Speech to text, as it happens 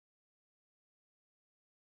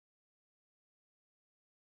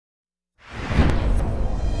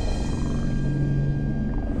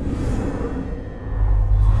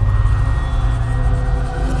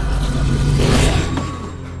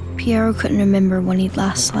Piero couldn't remember when he'd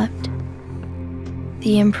last slept.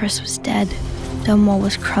 The Empress was dead, Dunwall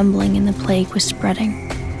was crumbling, and the plague was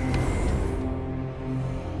spreading.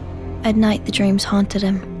 At night, the dreams haunted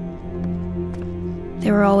him.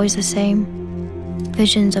 They were always the same,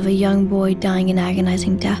 visions of a young boy dying an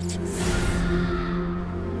agonizing death.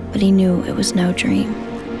 But he knew it was no dream.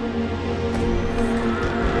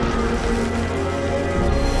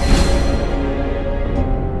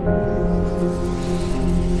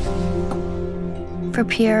 For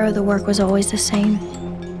Piero, the work was always the same.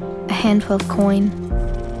 A handful of coin,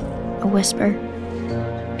 a whisper.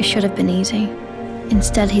 It should have been easy.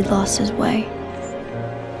 Instead, he'd lost his way.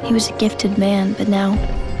 He was a gifted man, but now,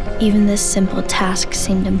 even this simple task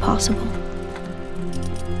seemed impossible.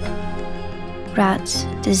 Rats,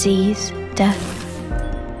 disease,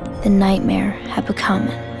 death. The nightmare had become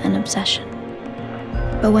an obsession.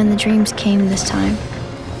 But when the dreams came this time,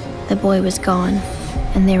 the boy was gone,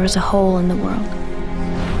 and there was a hole in the world.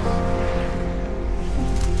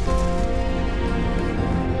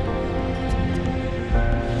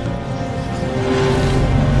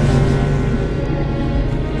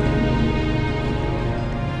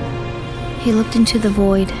 He looked into the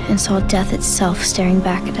void and saw death itself staring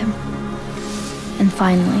back at him. And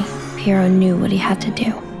finally, Piero knew what he had to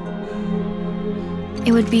do.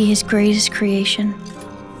 It would be his greatest creation.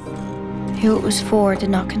 Who it was for did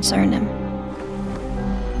not concern him.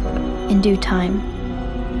 In due time,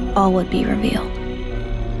 all would be revealed.